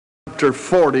chapter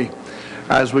 40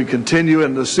 as we continue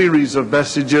in the series of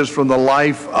messages from the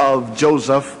life of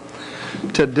Joesph.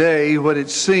 Today, when it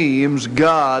seems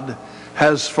God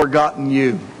has forgotten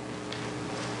you.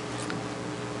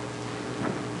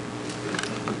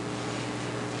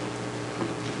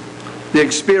 The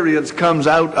experience comes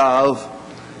out of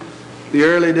the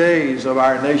early days of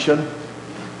our nation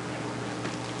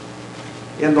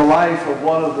in the life of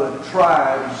one of the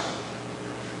tribes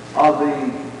of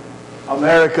the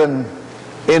American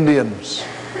Indians.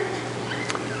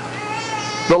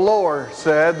 The lore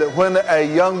said that when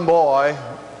a young boy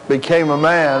became a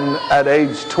man at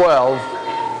age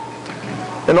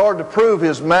 12, in order to prove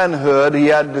his manhood, he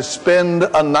had to spend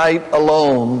a night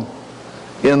alone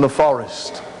in the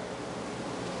forest.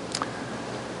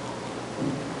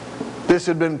 This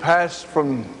had been passed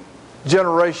from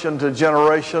generation to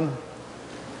generation.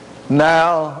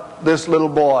 Now this little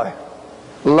boy,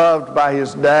 loved by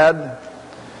his dad,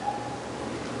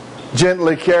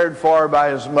 gently cared for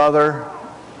by his mother,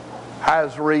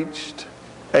 has reached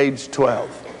age 12.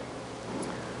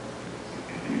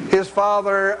 His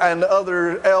father and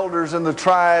other elders in the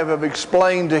tribe have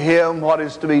explained to him what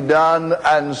is to be done,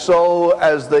 and so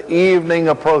as the evening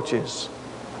approaches,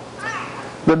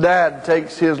 the dad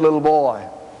takes his little boy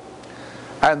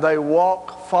and they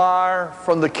walk far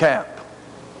from the camp,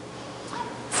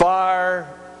 far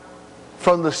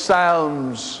from the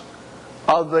sounds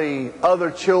of the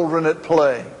other children at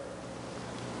play,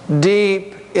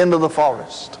 deep into the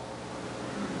forest.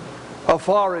 A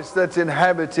forest that's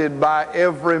inhabited by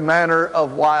every manner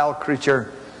of wild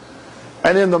creature.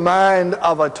 And in the mind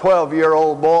of a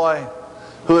 12-year-old boy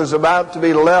who is about to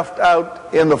be left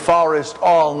out in the forest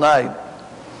all night,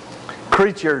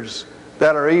 creatures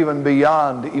that are even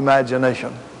beyond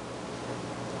imagination.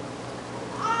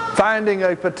 Finding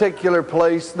a particular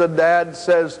place, the dad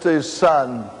says to his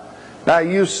son, "Now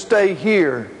you stay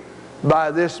here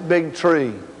by this big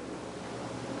tree,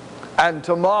 and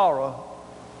tomorrow,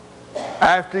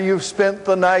 after you've spent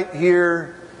the night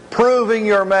here proving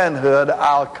your manhood,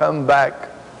 I'll come back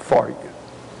for you."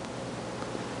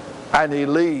 And he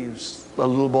leaves the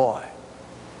little boy.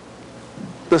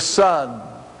 The sun,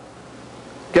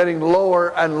 getting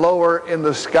lower and lower in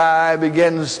the sky,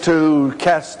 begins to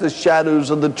cast the shadows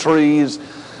of the trees.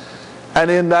 And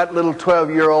in that little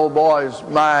 12-year-old boy's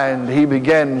mind, he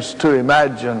begins to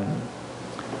imagine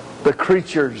the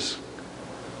creatures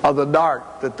of the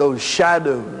dark that those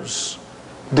shadows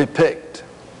depict.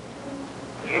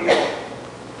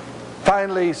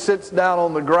 Finally, he sits down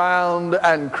on the ground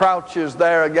and crouches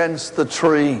there against the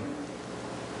tree,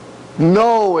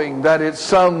 knowing that at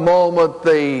some moment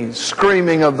the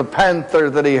screaming of the panther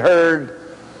that he heard,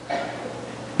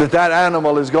 that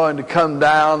animal is going to come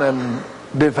down and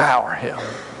devour him.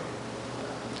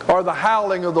 Or the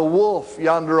howling of the wolf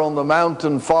yonder on the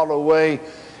mountain far away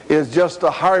is just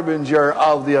a harbinger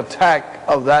of the attack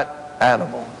of that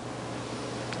animal.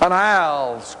 An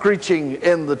owl screeching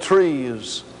in the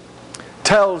trees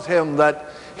tells him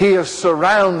that he is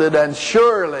surrounded, and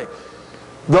surely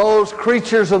those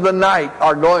creatures of the night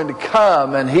are going to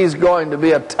come, and he's going to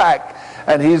be attacked,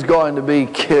 and he's going to be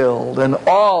killed. And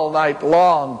all night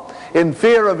long, in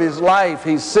fear of his life,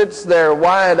 he sits there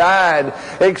wide-eyed,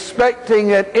 expecting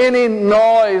that any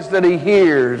noise that he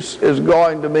hears is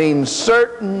going to mean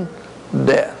certain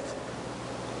death.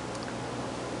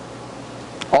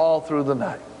 All through the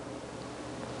night.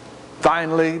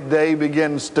 Finally, day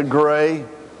begins to gray.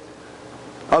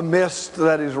 A mist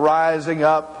that is rising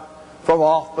up from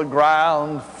off the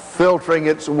ground, filtering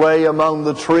its way among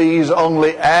the trees,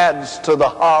 only adds to the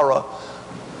horror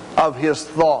of his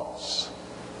thoughts.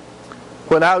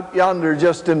 When out yonder,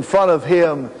 just in front of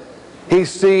him, he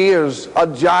sees a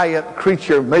giant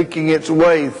creature making its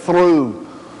way through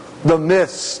the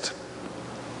mist.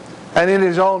 And in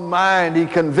his own mind, he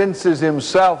convinces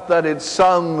himself that it's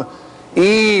some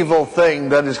evil thing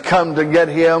that has come to get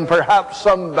him, perhaps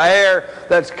some bear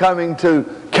that's coming to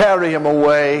carry him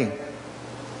away.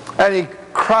 And he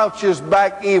crouches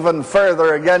back even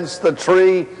further against the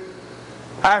tree.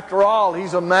 After all,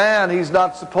 he's a man. He's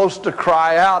not supposed to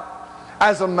cry out.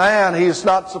 As a man, he's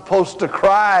not supposed to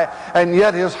cry. And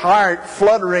yet his heart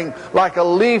fluttering like a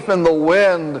leaf in the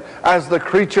wind as the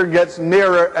creature gets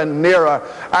nearer and nearer.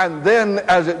 And then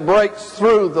as it breaks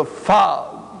through the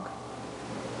fog,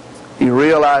 he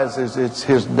realizes it's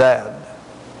his dad.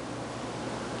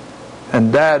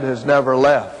 And dad has never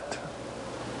left.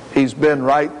 He's been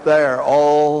right there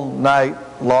all night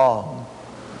long,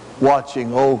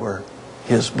 watching over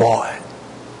his boy.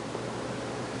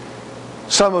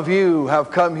 Some of you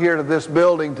have come here to this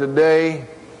building today,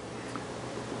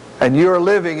 and you're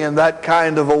living in that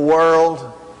kind of a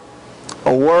world.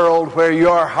 A world where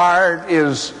your heart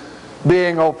is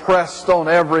being oppressed on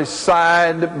every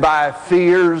side by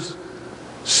fears,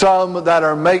 some that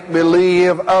are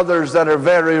make-believe, others that are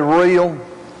very real.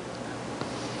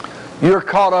 You're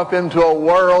caught up into a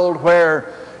world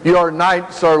where your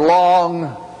nights are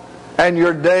long and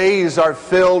your days are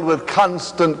filled with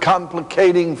constant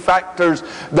complicating factors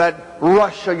that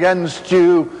rush against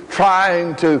you,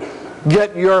 trying to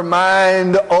get your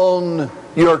mind on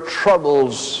your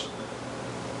troubles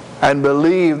and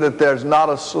believe that there's not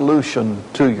a solution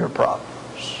to your problems.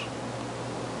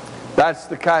 That's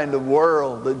the kind of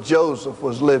world that Joesph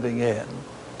was living in.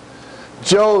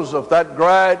 Joesph, that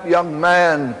great young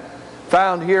man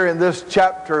found here in this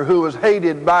chapter, who was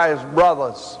hated by his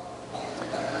brothers,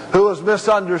 who was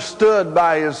misunderstood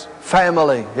by his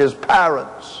family, his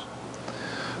parents,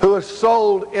 who was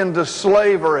sold into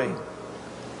slavery,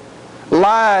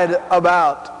 lied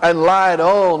about and lied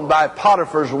on by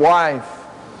Potiphar's wife,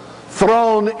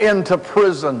 thrown into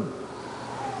prison,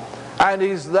 and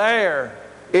he's there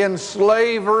in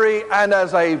slavery and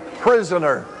as a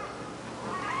prisoner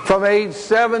from age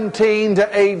 17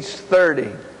 to age 30.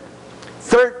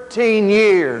 13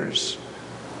 years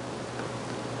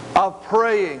of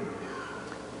praying,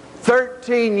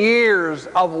 13 years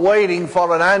of waiting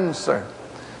for an answer,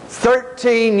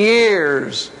 13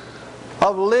 years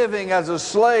of living as a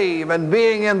slave and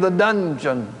being in the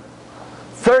dungeon,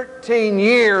 13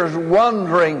 years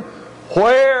wondering,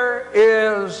 where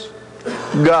is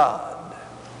God?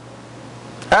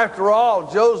 After all,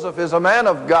 Joesph is a man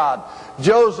of God.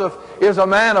 Joesph is a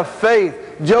man of faith.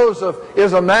 Joesph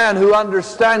is a man who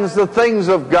understands the things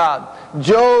of God.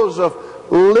 Joesph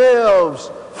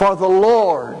lives for the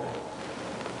Lord.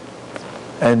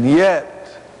 And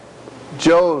yet,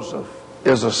 Joesph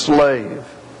is a slave.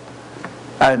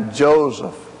 And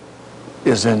Joesph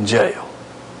is in jail.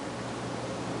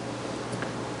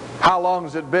 How long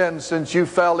has it been since you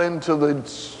fell into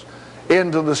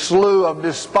the slough of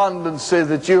despondency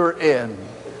that you're in?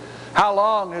 How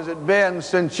long has it been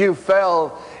since you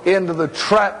fell into the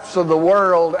traps of the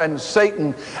world and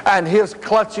Satan, and his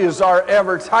clutches are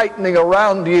ever tightening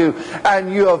around you,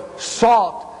 and you have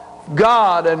sought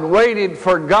God and waited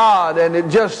for God, and it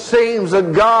just seems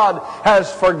that God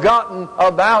has forgotten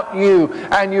about you,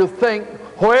 and you think,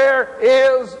 where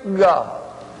is God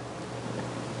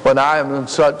when I am in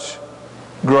such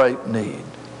great need?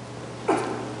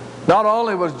 Not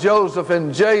only was Joesph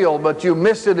in jail, but you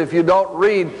miss it if you don't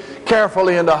read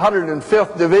carefully in the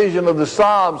 105th division of the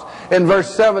Psalms in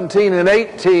verse 17 and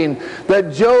 18, that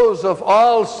Joesph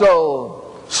also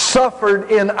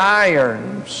suffered in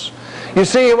irons. You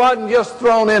see, he wasn't just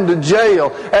thrown into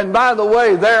jail. And by the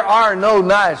way, there are no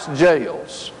nice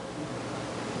jails.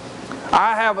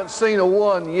 I haven't seen a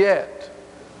one yet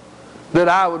that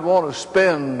I would want to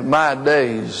spend my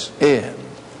days in.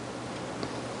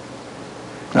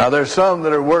 Now, there's some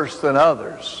that are worse than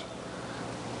others.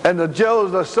 And the jail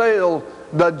that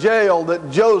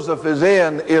Joesph is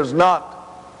in is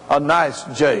not a nice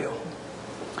jail.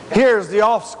 Here's the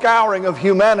offscouring of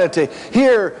humanity.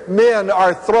 Here men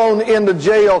are thrown into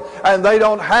jail and they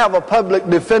don't have a public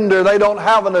defender. They don't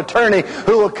have an attorney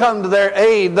who will come to their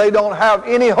aid. They don't have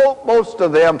any hope, most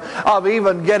of them, of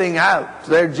even getting out.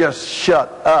 They're just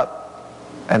shut up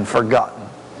and forgotten.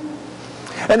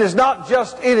 And it's not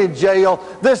just any jail.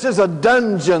 This is a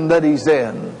dungeon that he's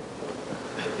in.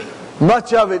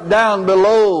 Much of it down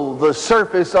below the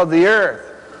surface of the earth,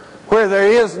 where there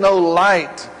is no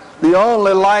light. The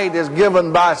only light is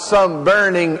given by some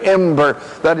burning ember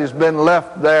that has been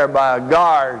left there by a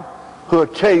guard who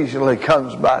occasionally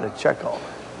comes by to check on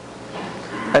it.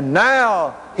 And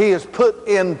now he is put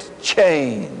in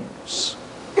chains.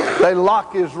 They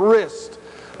lock his wrist.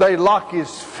 They lock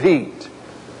his feet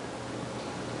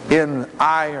in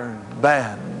iron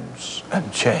bands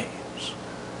and chains.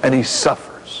 And he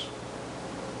suffers.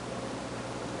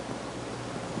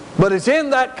 But it's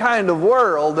in that kind of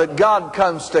world that God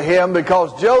comes to him,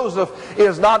 because Joesph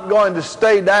is not going to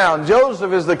stay down.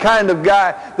 Joesph is the kind of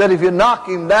guy that if you knock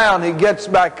him down, he gets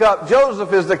back up.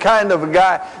 Joesph is the kind of a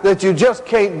guy that you just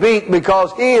can't beat,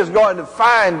 because he is going to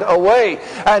find a way.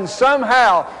 And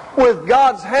somehow, with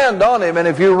God's hand on him, and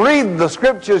if you read the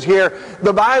scriptures here,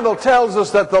 the Bible tells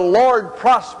us that the Lord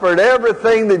prospered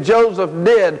everything that Joesph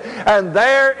did. And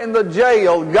there in the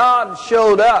jail, God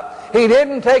showed up. He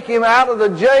didn't take him out of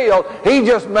the jail. He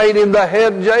just made him the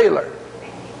head jailer.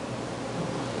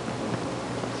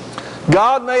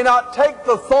 God may not take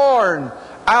the thorn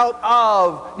out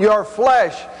of your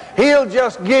flesh. He'll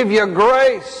just give you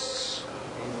grace.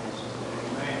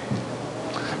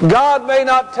 God may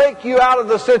not take you out of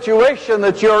the situation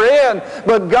that you're in,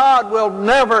 but God will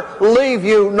never leave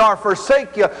you nor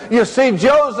forsake you. You see,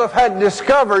 Joseph had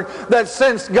discovered that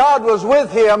since God was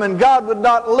with him and God would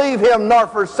not leave him nor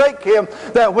forsake him,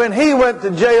 that when he went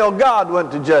to jail, God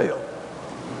went to jail.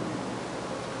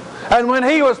 And when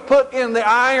he was put in the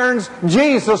irons,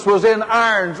 Jesus was in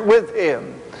irons with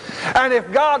him. And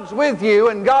if God's with you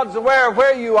and God's aware of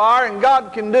where you are and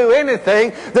God can do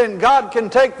anything, then God can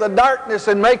take the darkness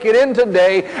and make it into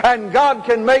day, and God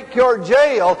can make your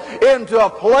jail into a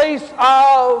place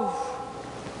of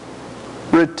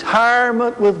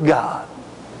retirement with God.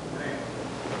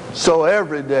 So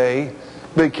every day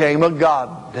became a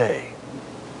God day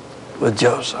with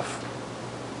Joseph.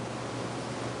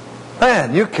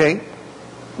 Man, you can't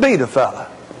beat a fella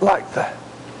like that.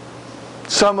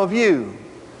 Some of you,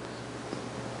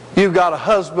 you've got a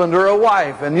husband or a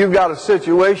wife and you've got a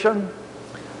situation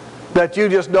that you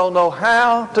just don't know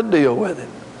how to deal with it.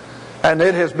 And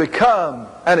it has become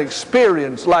an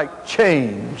experience like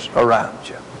change around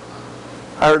you.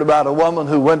 I heard about a woman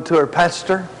who went to her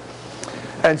pastor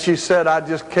and she said, I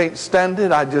just can't stand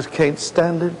it. I just can't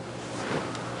stand it.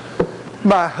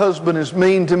 My husband is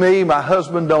mean to me. My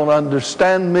husband don't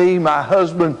understand me. My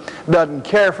husband doesn't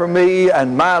care for me,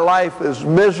 and my life is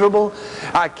miserable.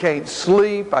 I can't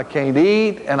sleep. I can't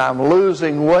eat, and I'm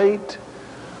losing weight.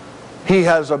 He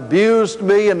has abused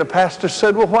me. And the pastor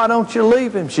said, well, why don't you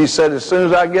leave him? She said, as soon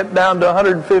as I get down to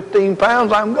 115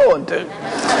 pounds, I'm going to.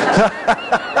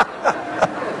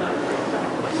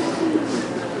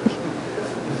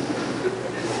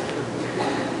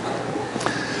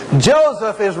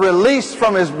 Joseph is released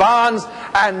from his bonds,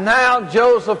 and now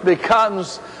Joseph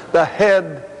becomes the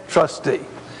head trustee.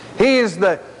 He's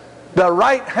the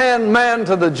right-hand man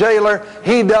to the jailer.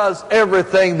 He does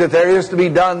everything that there is to be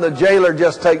done. The jailer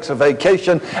just takes a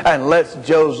vacation and lets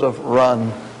Joseph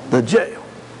run the jail.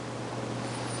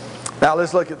 Now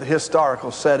let's look at the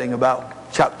historical setting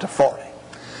about chapter 40.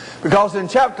 Because in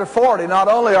chapter 40, not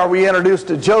only are we introduced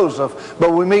to Joseph,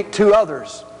 but we meet two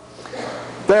others.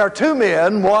 There are two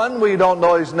men. One, we don't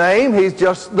know his name. He's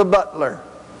just the butler.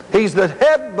 He's the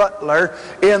head butler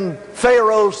in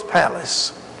Pharaoh's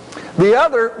palace. The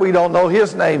other, we don't know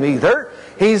his name either.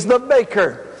 He's the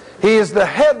baker. He is the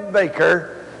head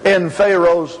baker in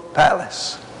Pharaoh's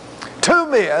palace. Two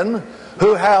men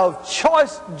who have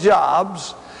choice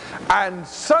jobs, and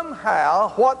somehow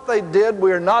what they did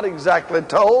we're not exactly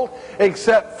told,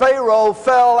 except Pharaoh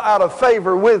fell out of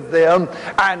favor with them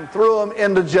and threw them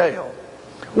into jail.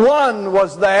 One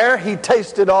was there. He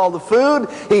tasted all the food.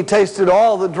 He tasted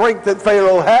all the drink that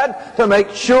Pharaoh had to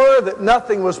make sure that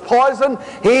nothing was poisoned.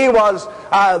 He was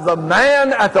the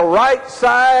man at the right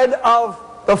side of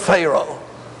the Pharaoh.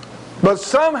 But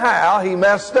somehow he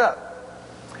messed up.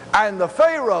 And the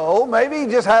Pharaoh, maybe he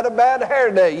just had a bad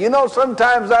hair day. You know,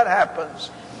 sometimes that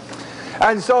happens.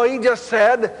 And so he just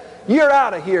said, you're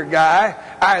out of here, guy,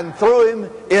 and threw him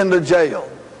into jail.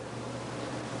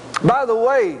 By the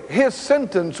way, his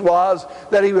sentence was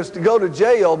that he was to go to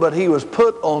jail, but he was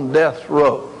put on death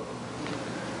row.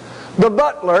 The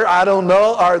butler, I don't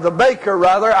know, or the baker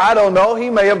rather, I don't know, he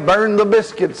may have burned the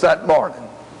biscuits that morning.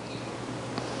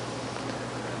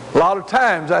 A lot of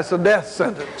times that's a death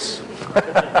sentence.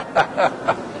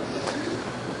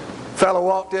 Fellow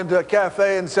walked into a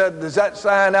cafe and said, is that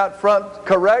sign out front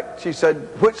correct? She said,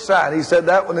 which sign? He said,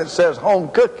 that one that says home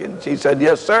cooking. She said,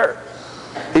 yes, sir.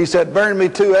 He said, burn me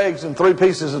 2 eggs and 3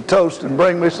 pieces of toast and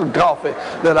bring me some coffee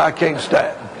that I can't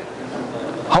stand.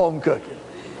 Home cooking.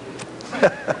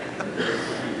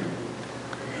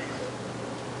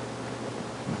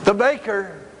 The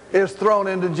baker is thrown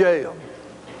into jail.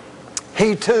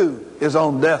 He too is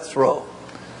on death row.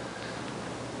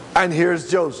 And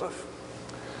here's Joesph.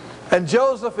 And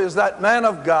Joesph is that man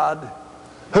of God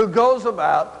who goes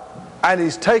about and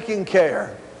he's taking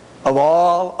care of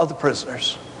all of the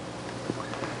prisoners.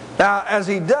 Now, as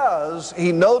he does,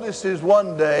 he notices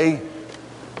one day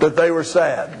that they were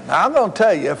sad. Now, I'm going to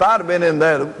tell you, if I'd have been in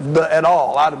there at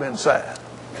all, I'd have been sad.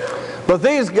 But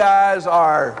these guys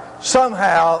are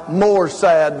somehow more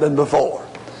sad than before.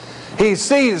 He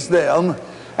sees them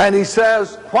and he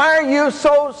says, why are you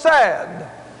so sad?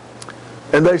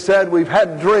 And they said, we've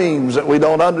had dreams that we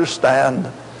don't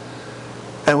understand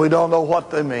and we don't know what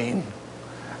they mean.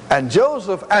 And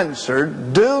Joesph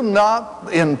answered, do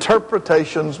not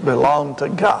interpretations belong to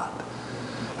God?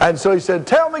 And so he said,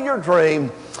 tell me your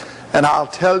dream and I'll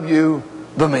tell you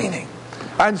the meaning.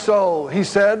 And so he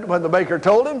said, when the baker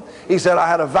told him, he said, I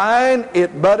had a vine,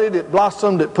 it budded, it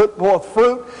blossomed, it put forth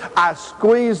fruit. I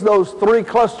squeezed those 3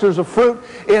 clusters of fruit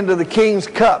into the king's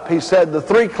cup. He said, the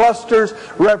 3 clusters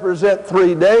represent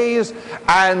 3 days,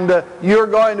 and you're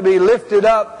going to be lifted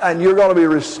up, and you're going to be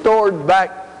restored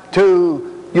back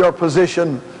to your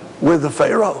position with the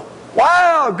Pharaoh.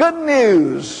 Wow, good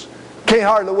news. Can't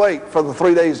hardly wait for the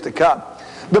 3 days to come.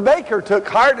 The baker took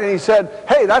heart and he said,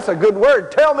 hey, that's a good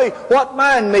word. Tell me what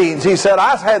mine means. He said,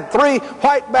 I had 3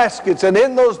 white baskets, and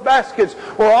in those baskets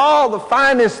were all the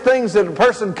finest things that a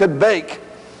person could bake.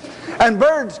 And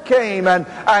birds came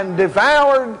and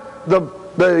devoured the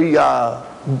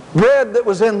bread that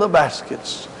was in the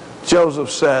baskets.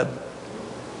 Joseph said,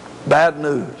 bad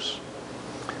news.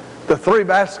 The 3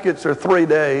 baskets are 3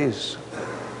 days.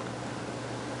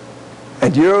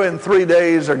 And you in 3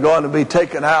 days are going to be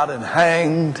taken out and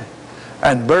hanged,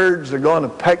 and birds are going to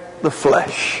peck the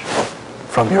flesh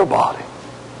from your body.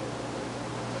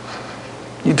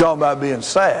 You talk about being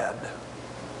sad.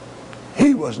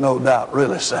 He was no doubt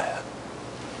really sad.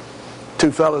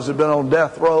 2 fellows had been on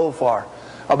death row for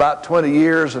about 20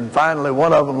 years, and finally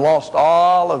one of them lost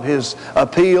all of his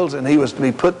appeals, and he was to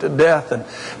be put to death. And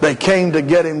they came to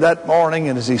get him that morning,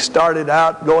 and as he started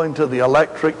out going to the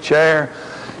electric chair,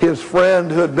 his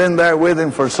friend who had been there with him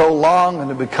for so long and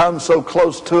had become so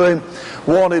close to him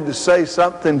wanted to say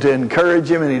something to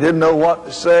encourage him, and he didn't know what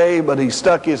to say, but he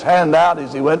stuck his hand out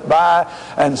as he went by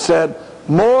and said,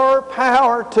 more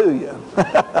power to you.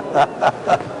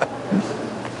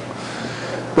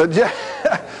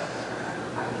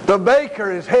 The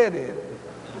baker is headed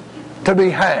to be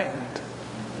hanged.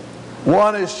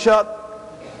 One is shut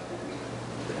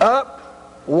up,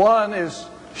 one is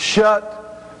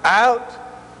shut out,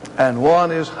 and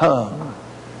one is hung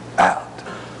out.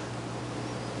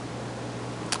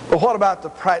 But what about the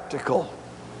practical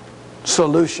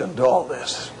solution to all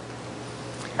this?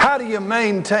 How do you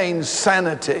maintain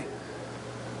sanity,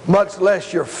 much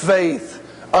less your faith,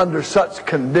 under such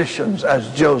conditions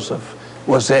as Joseph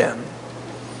was in?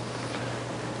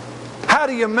 How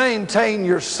do you maintain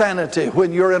your sanity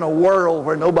when you're in a world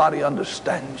where nobody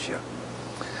understands you?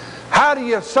 How do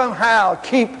you somehow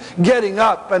keep getting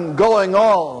up and going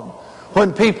on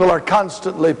when people are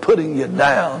constantly putting you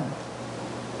down?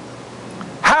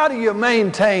 How do you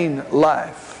maintain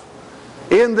life?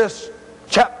 In this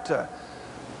chapter,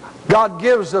 God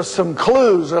gives us some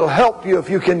clues that will help you, if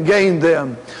you can gain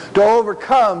them, to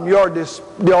overcome your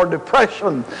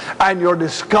depression and your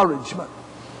discouragement.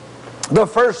 The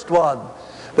first one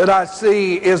that I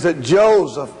see is that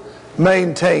Joseph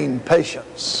maintained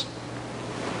patience.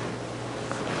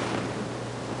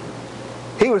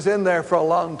 He was in there for a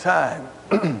long time,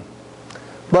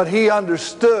 but he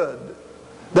understood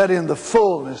that in the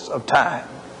fullness of time,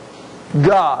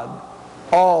 God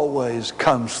always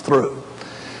comes through.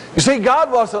 You see,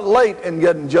 God wasn't late in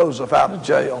getting Joseph out of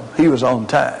jail. He was on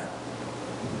time.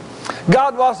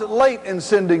 God wasn't late in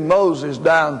sending Moses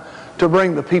down to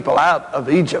bring the people out of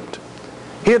Egypt.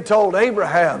 He had told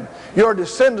Abraham, your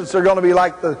descendants are going to be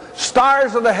like the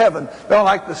stars of the heaven. They're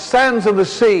like the sands of the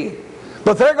sea.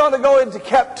 But they're going to go into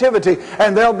captivity,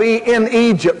 and they'll be in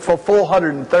Egypt for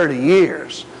 430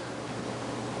 years.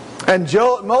 And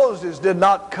Moses did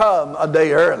not come a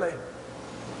day early.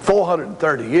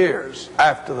 430 years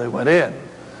after they went in,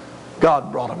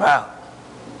 God brought them out.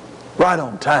 Right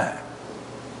on time.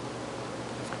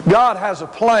 God has a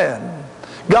plan.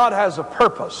 God has a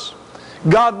purpose.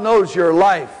 God knows your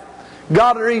life.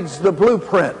 God reads the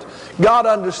blueprint. God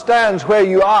understands where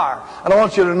you are. And I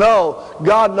want you to know,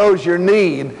 God knows your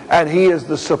need, and He is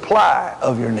the supply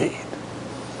of your need.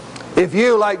 If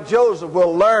you, like Joseph,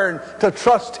 will learn to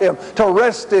trust Him, to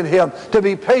rest in Him, to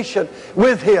be patient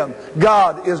with Him,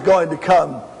 God is going to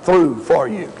come through for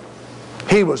you.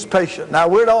 He was patient. Now,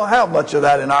 we don't have much of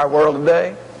that in our world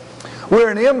today. We're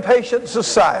an impatient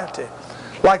society.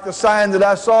 Like the sign that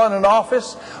I saw in an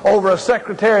office over a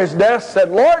secretary's desk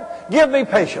said, Lord, give me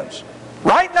patience.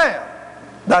 Right now.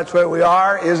 That's where we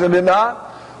are, isn't it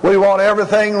not? We want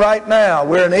everything right now.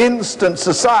 We're an instant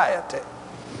society.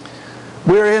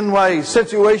 We're in a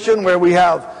situation where we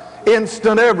have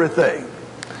instant everything.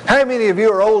 How many of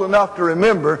you are old enough to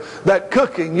remember that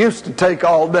cooking used to take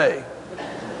all day?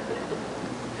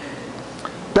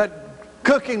 That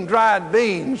cooking dried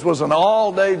beans was an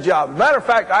all-day job. As a matter of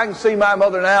fact, I can see my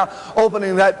mother now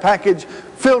opening that package,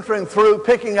 filtering through,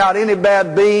 picking out any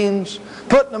bad beans,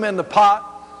 putting them in the pot,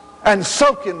 and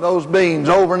soaking those beans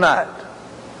overnight.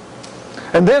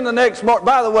 And then the next morning,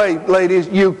 by the way, ladies,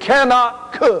 you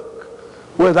cannot cook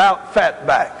without fat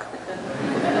back.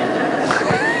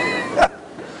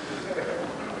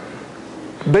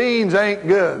 Beans ain't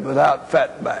good without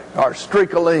fatback or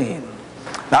streakoline.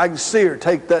 I can see her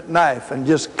take that knife and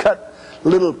just cut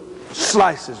little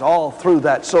slices all through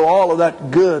that, so all of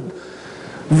that good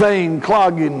vein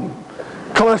clogging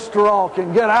cholesterol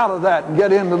can get out of that and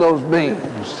get into those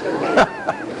beans.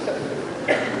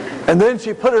 And then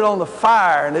she put it on the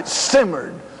fire and it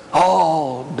simmered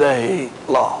all day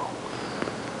long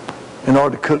in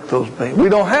order to cook those beans. We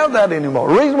don't have that anymore.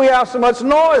 The reason we have so much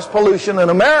noise pollution in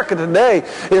America today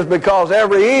is because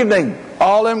every evening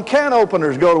all them can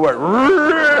openers go to work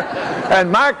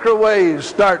and microwaves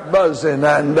start buzzing,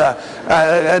 and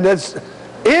it's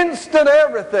instant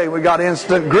everything. We got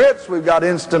instant grits, we've got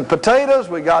instant potatoes,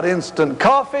 we got instant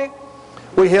coffee.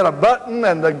 We hit a button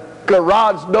and the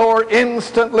garage door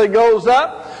instantly goes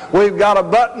up. We've got a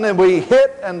button and we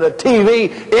hit and the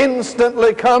TV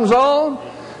instantly comes on.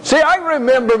 See, I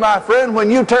remember, my friend, when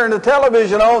you turned the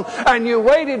television on and you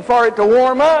waited for it to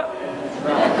warm up.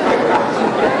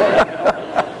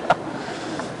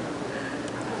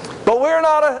 But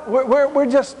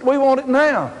we want it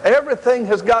now. Everything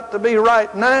has got to be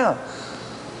right now.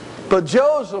 But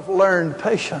Joesph learned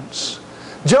patience.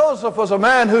 Joesph was a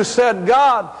man who said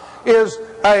God is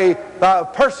a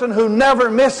person who never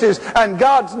misses, and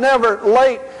God's never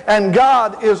late, and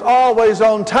God is always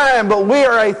on time. But we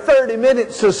are a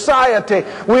 30-minute society.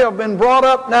 We have been brought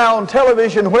up now on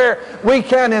television where we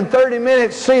can in 30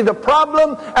 minutes see the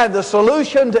problem and the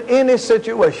solution to any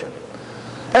situation.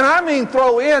 And I mean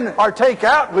throw in or take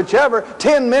out, whichever,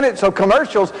 10 minutes of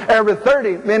commercials every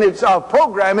 30 minutes of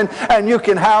programming, and you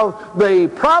can have the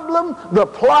problem, the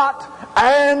plot,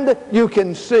 and you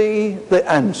can see the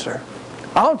answer.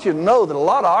 I want you to know that a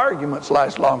lot of arguments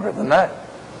last longer than that.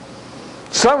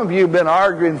 Some of you have been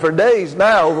arguing for days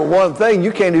now over one thing.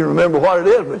 You can't even remember what it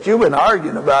is, but you've been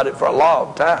arguing about it for a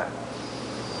long time.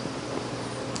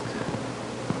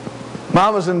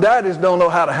 Mamas and daddies don't know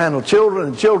how to handle children,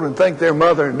 and children think their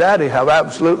mother and daddy have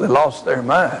absolutely lost their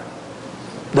mind.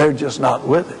 They're just not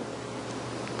with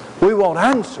it. We want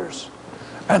answers,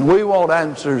 and we want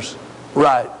answers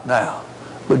right now.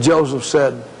 But Joesph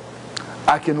said,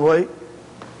 I can wait.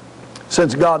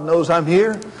 Since God knows I'm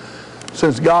here,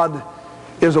 since God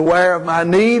is aware of my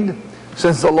need,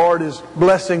 since the Lord is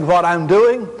blessing what I'm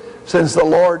doing, since the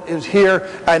Lord is here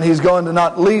and He's going to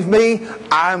not leave me,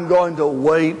 I'm going to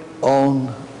wait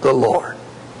on the Lord.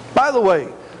 By the way,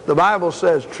 the Bible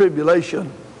says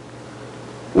tribulation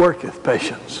worketh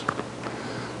patience.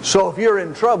 So if you're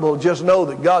in trouble, just know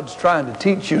that God's trying to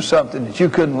teach you something that you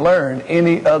couldn't learn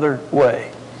any other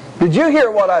way. Did you hear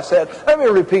what I said? Let me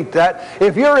repeat that.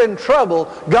 If you're in trouble,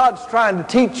 God's trying to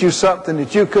teach you something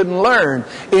that you couldn't learn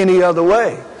any other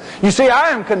way. You see, I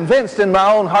am convinced in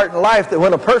my own heart and life that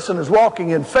when a person is walking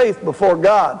in faith before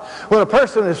God, when a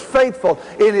person is faithful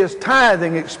in his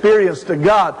tithing experience to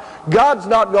God, God's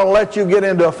not going to let you get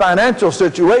into a financial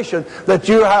situation that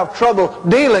you have trouble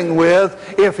dealing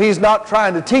with if He's not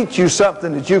trying to teach you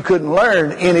something that you couldn't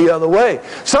learn any other way.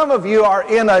 Some of you are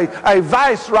in a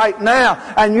vice right now,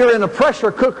 and you're in a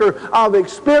pressure cooker of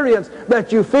experience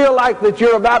that you feel like that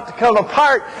you're about to come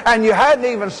apart, and you hadn't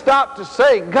even stopped to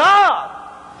say, God,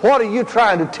 what are you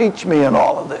trying to teach me in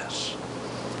all of this?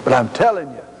 But I'm telling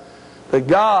you that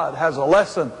God has a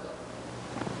lesson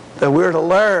that we're to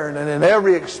learn, and in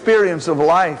every experience of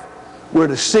life we're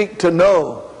to seek to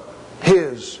know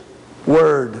His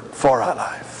Word for our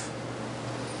life.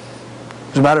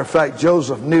 As a matter of fact,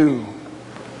 Joesph knew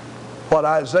what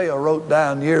Isaiah wrote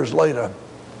down years later.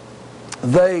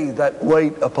 They that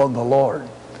wait upon the Lord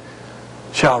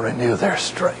shall renew their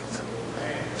strength.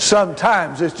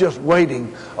 Sometimes it's just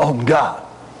waiting on God.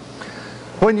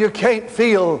 When you can't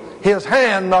feel His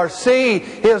hand nor see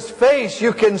His face,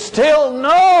 you can still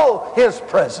know His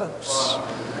presence.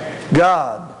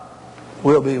 God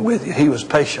will be with you. He was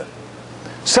patient.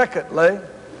 Secondly,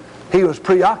 he was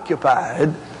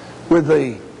preoccupied with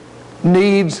the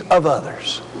needs of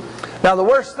others. Now, the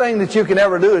worst thing that you can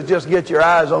ever do is just get your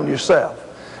eyes on yourself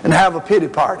and have a pity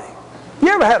party. You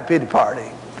ever had a pity party?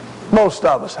 Most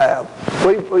of us have.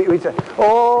 We say,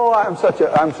 oh, I'm such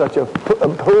a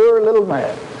poor little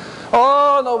man.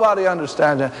 Oh, nobody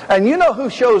understands that. And you know who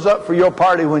shows up for your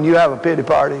party when you have a pity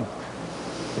party?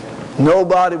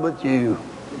 Nobody but you.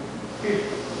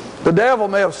 The devil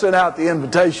may have sent out the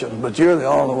invitation, but you're the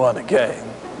only one that came.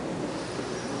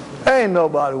 Ain't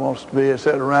nobody wants to be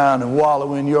sit around and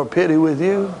wallow in your pity with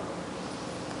you.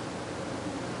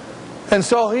 And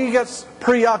so he gets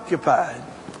preoccupied.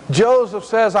 Joseph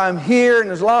says, I'm here,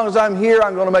 and as long as I'm here,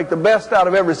 I'm going to make the best out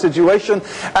of every situation.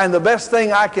 And the best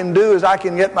thing I can do is I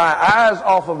can get my eyes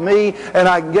off of me, and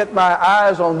I can get my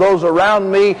eyes on those around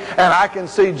me, and I can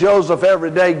see Joseph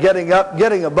every day getting up,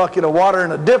 getting a bucket of water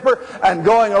and a dipper, and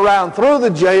going around through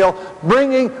the jail,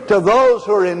 bringing to those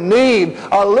who are in need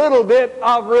a little bit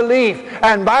of relief.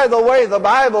 And by the way, the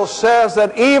Bible says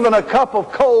that even a cup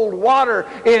of cold water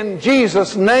in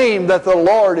Jesus' name that the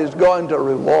Lord is going to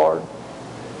reward.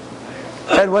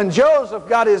 And when Joseph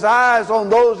got his eyes on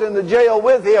those in the jail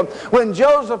with him, when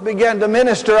Joseph began to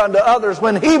minister unto others,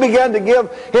 when he began to give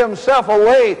himself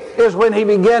away, is when he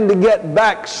began to get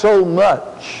back so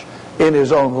much in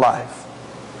his own life.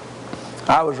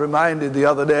 I was reminded the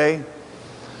other day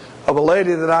of a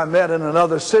lady that I met in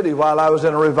another city while I was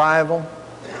in a revival.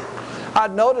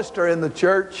 I'd noticed her in the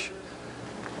church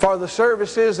for the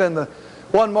services, and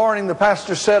one morning the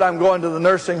pastor said, I'm going to the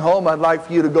nursing home. I'd like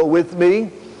for you to go with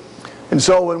me. And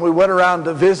so when we went around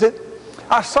to visit,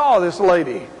 I saw this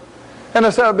lady. And I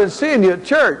said, I've been seeing you at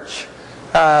church.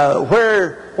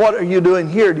 What are you doing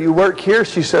here? Do you work here?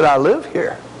 She said, I live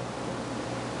here.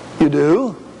 You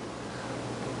do?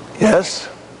 Yes.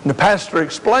 And the pastor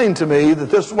explained to me that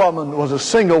this woman was a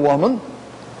single woman.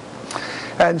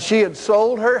 And she had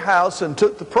sold her house and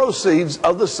took the proceeds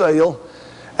of the sale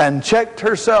and checked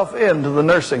herself into the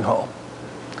nursing home.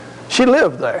 She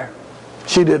lived there.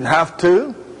 She didn't have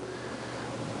to.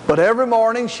 But every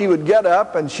morning she would get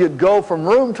up and she'd go from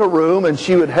room to room, and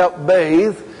she would help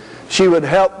bathe. She would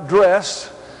help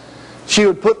dress. She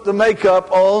would put the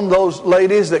makeup on those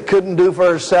ladies that couldn't do for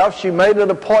herself. She made an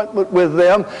appointment with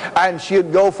them, and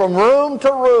she'd go from room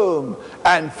to room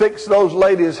and fix those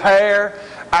ladies' hair.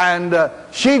 And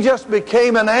she just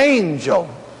became an angel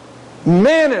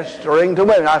ministering to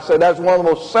women. I said, that's one of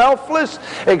the most selfless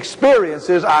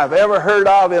experiences I've ever heard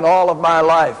of in all of my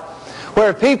life.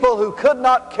 Where people who could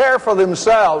not care for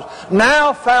themselves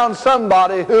now found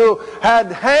somebody who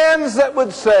had hands that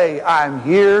would say, I'm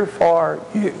here for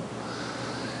you.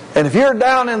 And if you're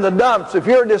down in the dumps, if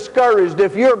you're discouraged,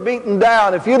 if you're beaten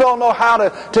down, if you don't know how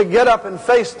to get up and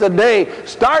face the day,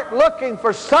 start looking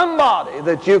for somebody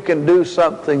that you can do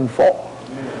something for.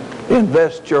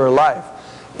 Invest your life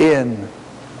in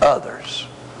others.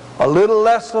 A little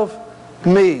less of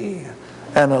me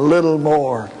and a little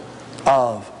more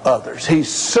of others. He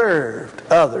served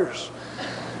others,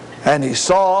 and he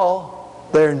saw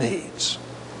their needs.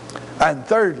 And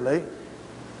thirdly,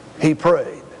 he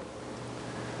prayed.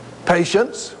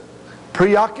 Patience,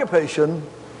 preoccupation,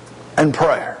 and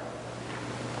prayer.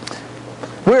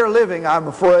 We're living, I'm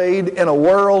afraid, in a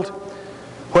world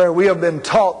where we have been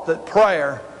taught that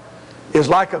prayer is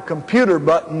like a computer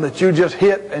button that you just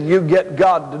hit and you get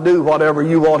God to do whatever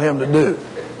you want Him to do.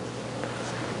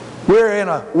 We're in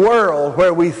a world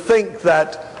where we think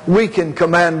that we can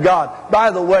command God. By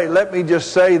the way, let me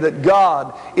just say that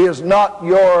God is not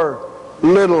your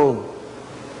little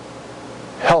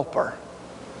helper.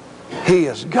 He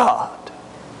is God.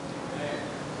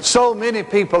 So many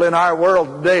people in our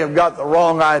world today have got the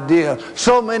wrong idea.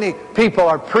 So many people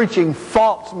are preaching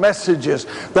false messages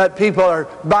that people are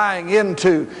buying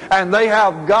into. And they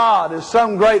have God as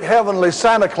some great heavenly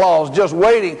Santa Claus just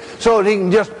waiting so that He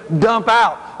can just dump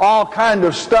out all kind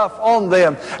of stuff on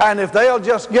them. And if they'll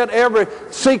just get every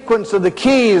sequence of the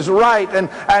keys right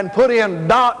and put in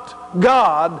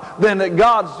 .God, then that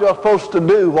God's supposed to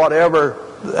do whatever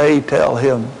they tell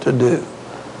Him to do.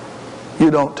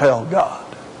 You don't tell God.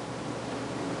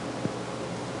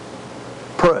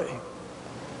 Pray.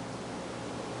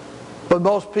 But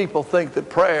most people think that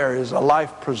prayer is a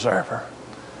life preserver.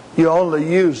 You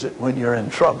only use it when you're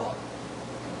in trouble.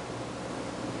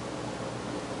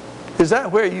 Is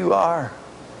that where you are?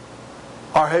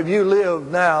 Or have you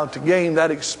lived now to gain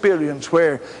that experience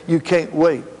where you can't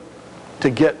wait to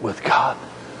get with God?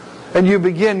 And you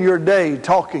begin your day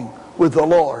talking with the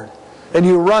Lord. And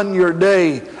you run your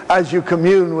day as you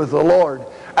commune with the Lord.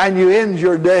 And you end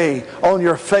your day on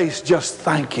your face just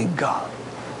thanking God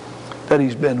that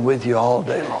He's been with you all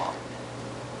day long.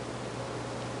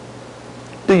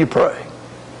 Do you pray?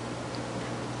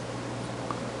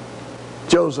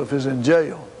 Joseph is in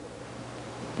jail,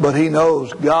 but he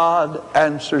knows God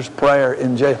answers prayer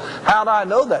in jail. How do I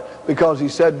know that? Because he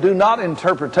said, do not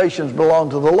interpretations belong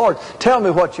to the Lord. Tell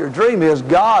me what your dream is.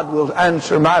 God will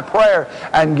answer my prayer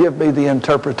and give me the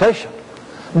interpretation.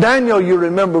 Daniel, you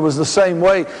remember, was the same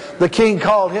way. The king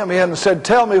called him in and said,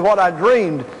 tell me what I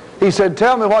dreamed. He said,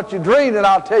 tell me what you dreamed and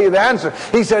I'll tell you the answer.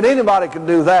 He said, anybody can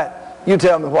do that. You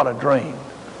tell me what I dreamed.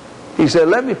 He said,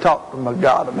 let me talk to my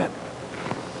God a minute.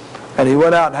 And he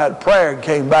went out and had prayer and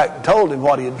came back and told him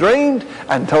what he had dreamed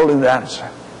and told him the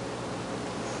answer.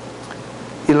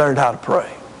 he learned how to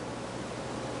pray.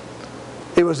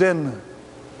 He was in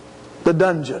the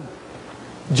dungeon.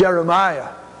 Jeremiah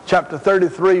chapter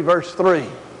 33 verse 3.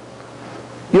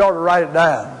 You ought to write it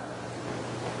down.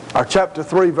 Or chapter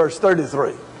 3 verse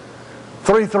 33.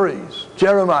 3 threes.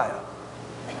 Jeremiah.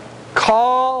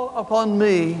 Call upon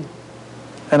me,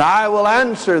 and I will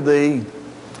answer thee,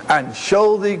 and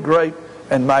show thee great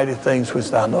and mighty things which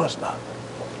thou knowest not.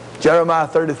 Jeremiah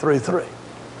 33:3.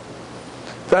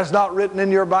 If that's not written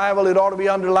in your Bible, it ought to be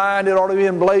underlined, it ought to be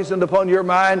emblazoned upon your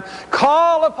mind.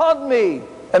 Call upon me,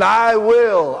 and I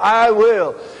will, I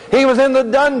will. He was in the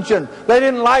dungeon. They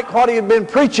didn't like what he had been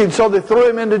preaching, so they threw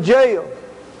him into jail.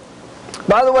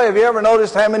 By the way, have you ever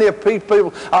noticed how many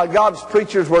people, God's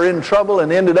preachers were in trouble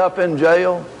and ended up in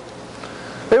jail?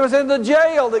 It was in the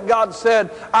jail that God said,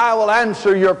 I will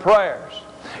answer your prayers.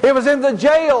 It was in the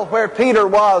jail where Peter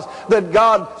was that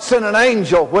God sent an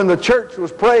angel when the church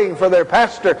was praying for their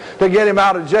pastor to get him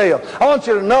out of jail. I want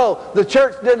you to know the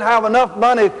church didn't have enough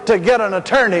money to get an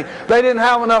attorney. They didn't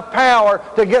have enough power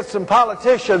to get some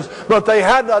politicians, but they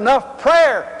had enough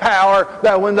prayer power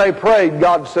that when they prayed,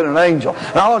 God sent an angel.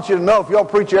 And I want you to know if your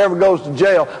preacher ever goes to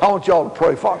jail, I want you all to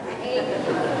pray for me.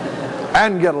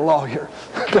 And get a lawyer.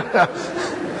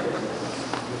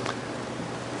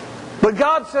 But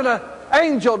God sent an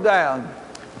angel down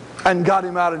and got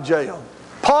him out of jail.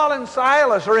 Paul and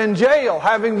Silas are in jail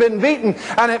having been beaten,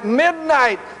 and at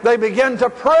midnight they begin to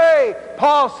pray.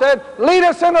 Paul said, lead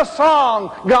us in a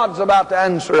song. God's about to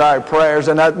answer our prayers.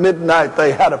 And at midnight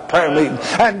they had a prayer meeting,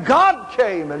 and God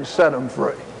came and set them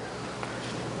free.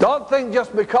 Don't think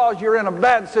just because you're in a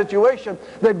bad situation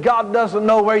that God doesn't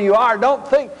know where you are. Don't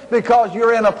think because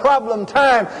you're in a problem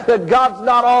time that God's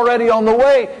not already on the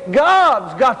way.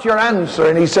 God's got your answer.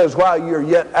 And he says, while you're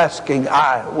yet asking,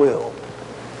 I will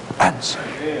answer.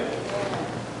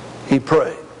 He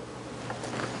prayed.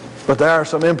 But there are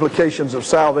some implications of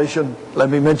salvation.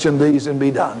 Let me mention these and be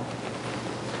done.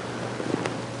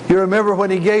 You remember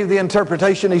when he gave the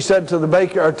interpretation, he said to the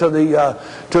baker, or to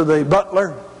the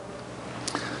butler,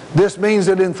 this means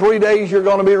that in 3 days you're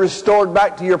going to be restored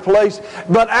back to your place.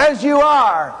 But as you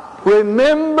are,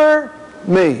 remember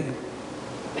me.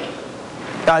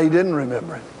 Now he didn't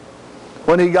remember him.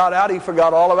 When he got out, he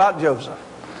forgot all about Joesph.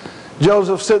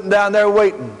 Joseph's sitting down there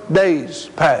waiting. Days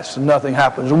pass and nothing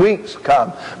happens. Weeks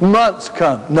come. Months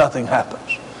come. Nothing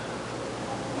happens.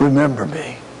 Remember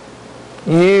me.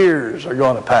 Years are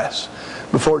going to pass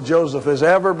before Joesph is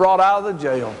ever brought out of the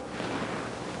jail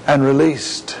and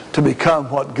released to become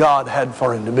what God had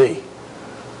for him to be.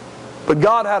 But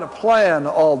God had a plan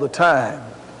all the time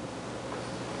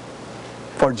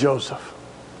for Joesph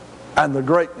and the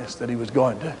greatness that he was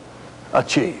going to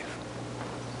achieve.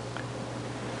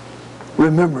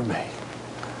 Remember me.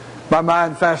 My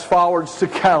mind fast forwards to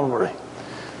Calvary.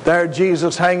 There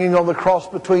Jesus hanging on the cross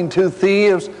between two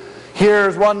thieves.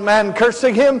 Here's one man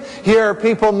cursing him. Here are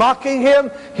people mocking him.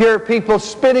 Here are people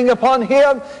spitting upon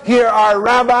him. Here are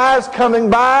rabbis coming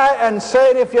by and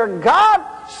saying, if you're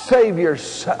God, save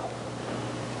yourself.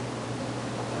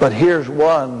 But here's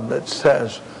one that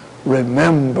says,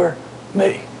 remember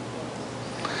me.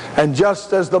 And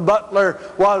just as the butler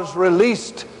was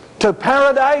released to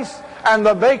paradise and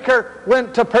the baker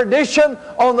went to perdition,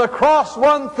 on the cross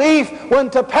one thief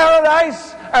went to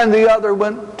paradise and the other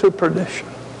went to perdition.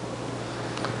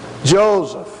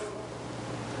 Joesph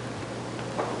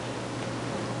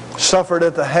suffered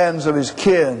at the hands of his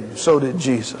kin, so did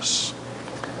Jesus.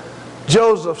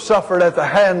 Joesph suffered at the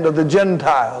hand of the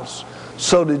Gentiles,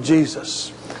 so did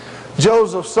Jesus.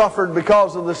 Joesph suffered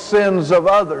because of the sins of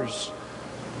others,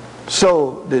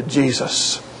 so did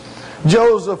Jesus.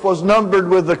 Joesph was numbered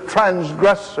with the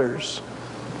transgressors,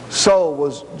 so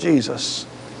was Jesus.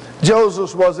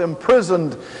 Joesph was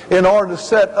imprisoned in order to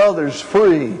set others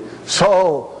free,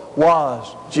 so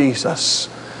was Jesus.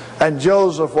 And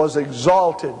Joesph was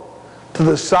exalted to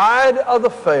the side of the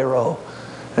Pharaoh,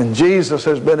 and Jesus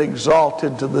has been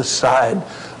exalted to the side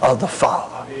of the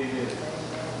Father.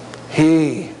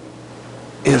 He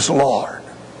is Lord.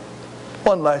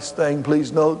 One last thing,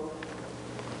 please note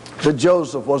that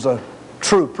Joesph was a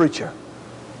true preacher.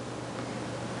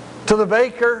 To the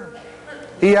baker,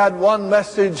 he had one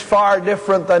message far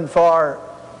different than for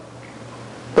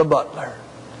the butler.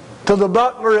 To the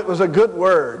butler, it was a good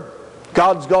word.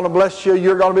 God's going to bless you.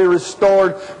 You're going to be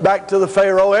restored back to the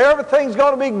Pharaoh. Everything's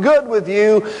going to be good with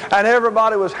you. And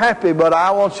everybody was happy. But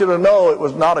I want you to know it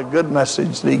was not a good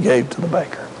message that he gave to the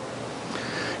baker.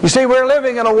 You see, we're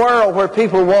living in a world where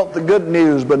people want the good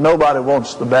news, but nobody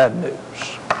wants the bad news.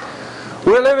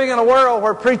 We're living in a world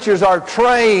where preachers are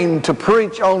trained to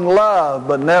preach on love,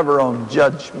 but never on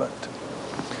judgment.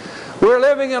 We're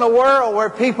living in a world where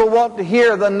people want to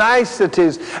hear the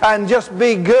niceties and just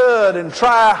be good and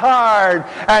try hard.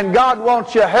 And God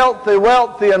wants you healthy,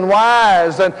 wealthy, and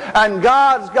wise. And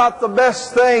God's got the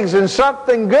best things, and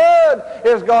something good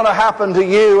is going to happen to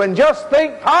you. And just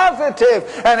think positive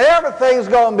and everything's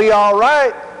going to be all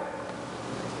right.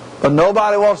 But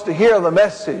nobody wants to hear the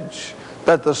message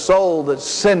that the soul that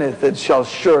sinneth, it shall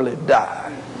surely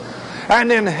die.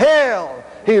 And in hell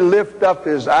he lift up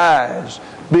his eyes,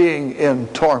 being in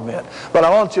torment. But I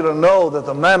want you to know that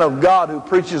the man of God who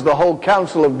preaches the whole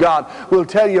counsel of God will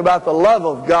tell you about the love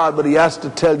of God, but he has to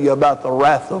tell you about the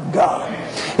wrath of God.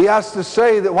 He has to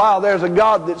say that while there's a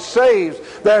God that saves,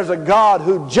 there's a God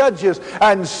who judges,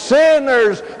 and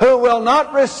sinners who will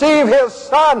not receive his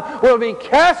Son will be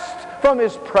cast from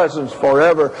his presence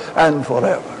forever and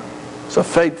forever. It's a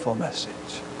fateful message.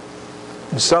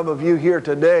 And some of you here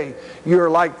today, you're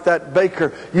like that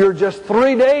baker. You're just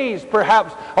 3 days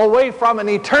perhaps away from an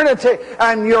eternity,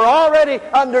 and you're already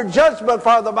under judgment,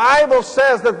 for the Bible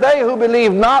says that they who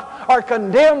believe not are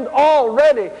condemned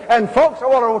already. And folks, I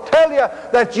want to tell you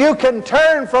that you can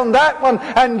turn from that one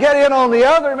and get in on the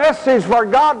other message, for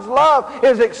God's love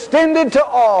is extended to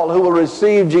all who will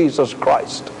receive Jesus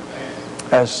Christ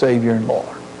as Savior and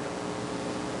Lord.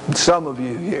 And some of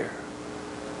you here,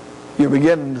 you're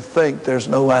beginning to think there's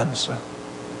no answer.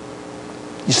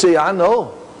 You see, I know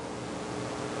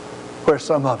where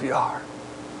some of you are.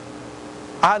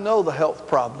 I know the health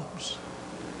problems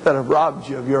that have robbed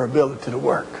you of your ability to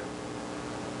work.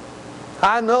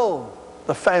 I know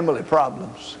the family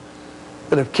problems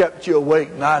that have kept you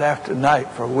awake night after night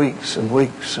for weeks and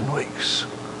weeks and weeks.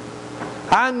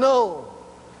 I know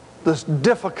the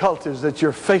difficulties that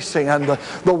you're facing, and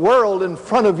the world in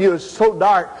front of you is so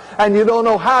dark, and you don't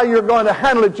know how you're going to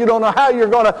handle it. You don't know how you're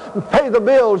going to pay the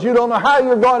bills. You don't know how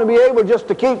you're going to be able just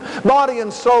to keep body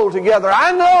and soul together.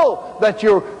 I know that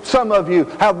some of you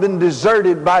have been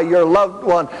deserted by your loved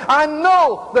one. I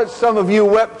know that some of you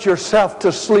wept yourself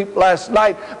to sleep last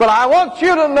night, but I want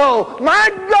you to know, my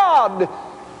God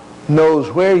knows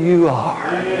where you are,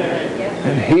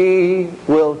 and He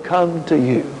will come to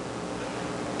you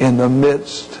in the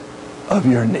midst of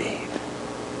your need.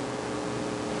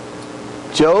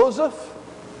 Joesph,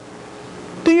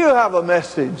 do you have a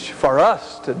message for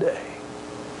us today?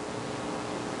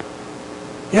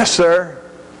 Yes, sir.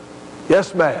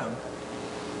 Yes, ma'am.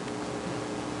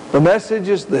 The message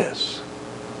is this: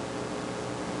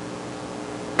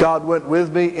 God went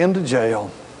with me into jail.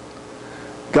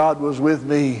 God was with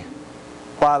me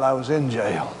while I was in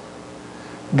jail.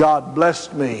 God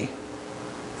blessed me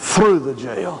through the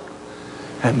jail,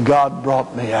 and God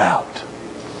brought me out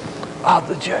of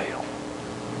the jail.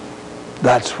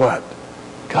 That's what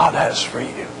God has for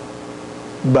you.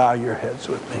 Bow your heads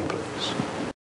with me, please.